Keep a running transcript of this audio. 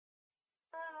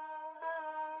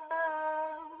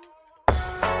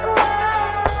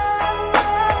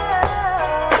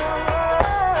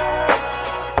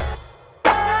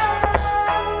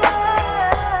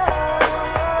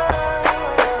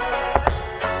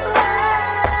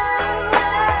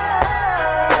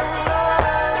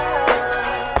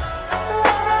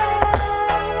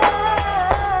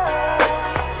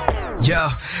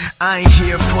I ain't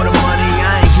here for the money,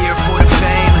 I ain't here for the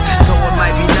fame. Though it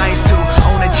might be nice to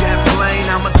own a jet plane,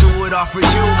 I'ma do it all for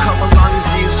you. Come along and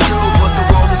see it's true, but the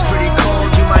world is pretty cold.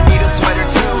 You might need a sweater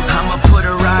too. I'ma put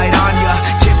a ride on ya.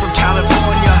 Kid from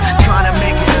California, trying to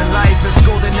make it in life. In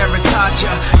school they never taught ya.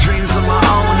 Dreams of my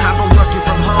own, I've been working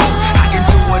from home. I can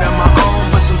do it on my own,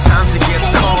 but sometimes it gets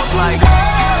cold like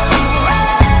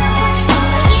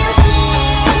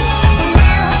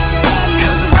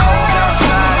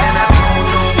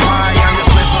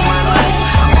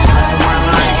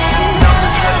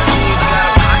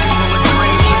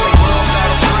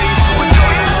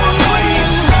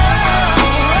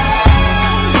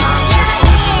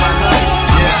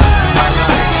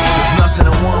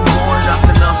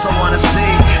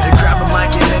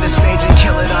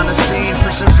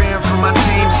persevering for my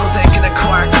team so they can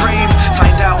acquire cream.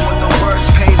 Find out what the words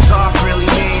pays off really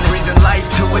mean. Breathing life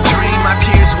to a dream my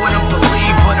peers wouldn't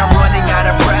believe, but I'm running out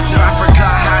of breath or I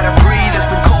forgot how to breathe. It's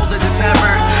been colder than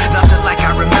ever, nothing like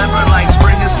I remember. Like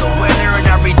spring is the winter and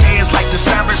every day is like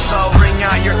December. So bring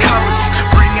out your coats,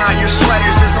 bring out your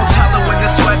sweaters. There's no telling when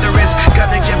this weather is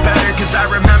gonna get better. Cause I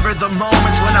remember the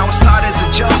moments when I was thought as a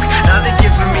joke. Now they're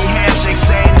giving me handshakes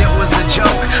saying it was a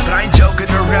joke. But I ain't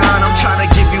joking around, I'm trying to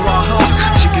give you all hope.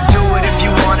 You can do it if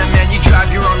you want it, man, you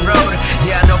drive your own road.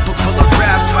 Yeah, a notebook full of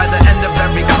raps by the end of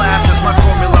every class. That's my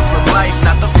formula for life,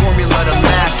 not the formula to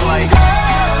math. Like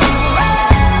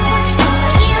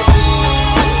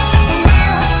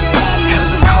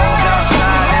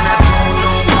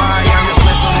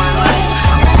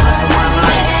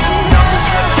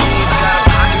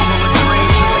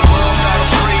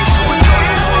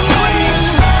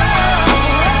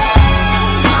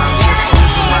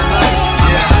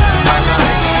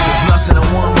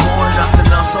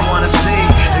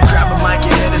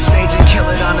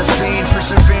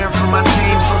persevering for my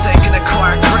team so they can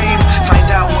acquire cream. Find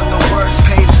out what the words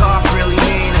pays off really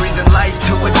mean. Breathing life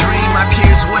to a dream my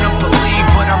peers wouldn't believe,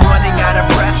 but I'm running out of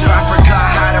breath or I forgot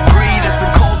how to breathe. It's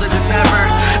been colder than ever,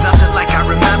 nothing like I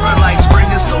remember. Like spring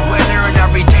is the winter and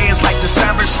every day is like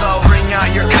December. So bring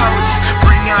out your coats,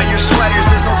 bring out your sweaters.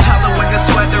 There's no telling when this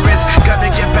weather is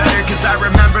gonna get better. Cause I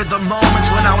remember the moments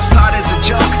when I was thought as a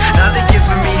joke. Now they're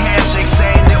giving me handshakes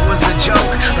saying it was a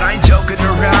joke. But I ain't joking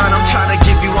around, I'm trying to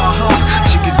give you all hope.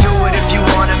 You can do it if you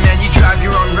want it, man, you drive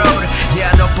your own road.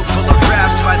 Yeah, a notebook full of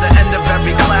raps by the end of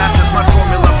every class. That's my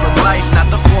formula for life, not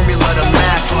the formula to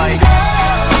math. Like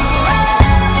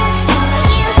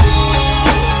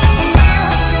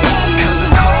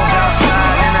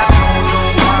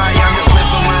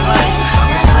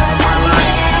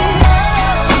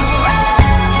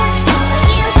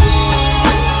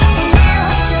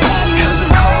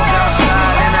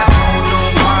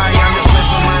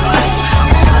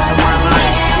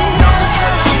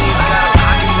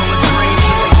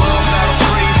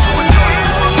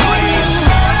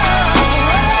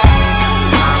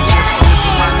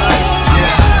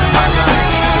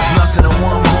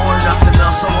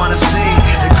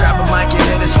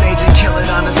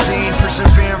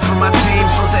persevering for my team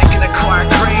so they can acquire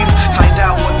cream. Find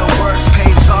out what the words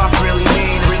pays off really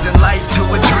mean. Breathing life to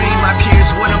a dream my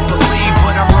peers wouldn't believe,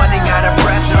 but I'm running out of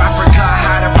breath or I forgot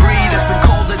how to breathe. It's been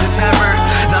colder than ever,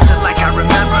 nothing like I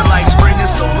remember. Like spring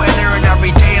is the winter and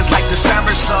every day is like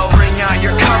December. So bring out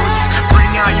your coats,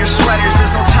 bring out your sweaters.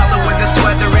 There's no telling when this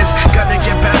weather is gonna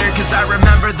get better. Cause I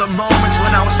remember the moments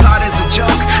when I was thought as a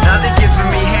joke. Now they're giving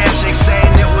me handshakes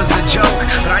saying it was a joke.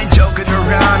 But I ain't joking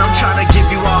around, I'm trying to give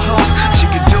you all hope.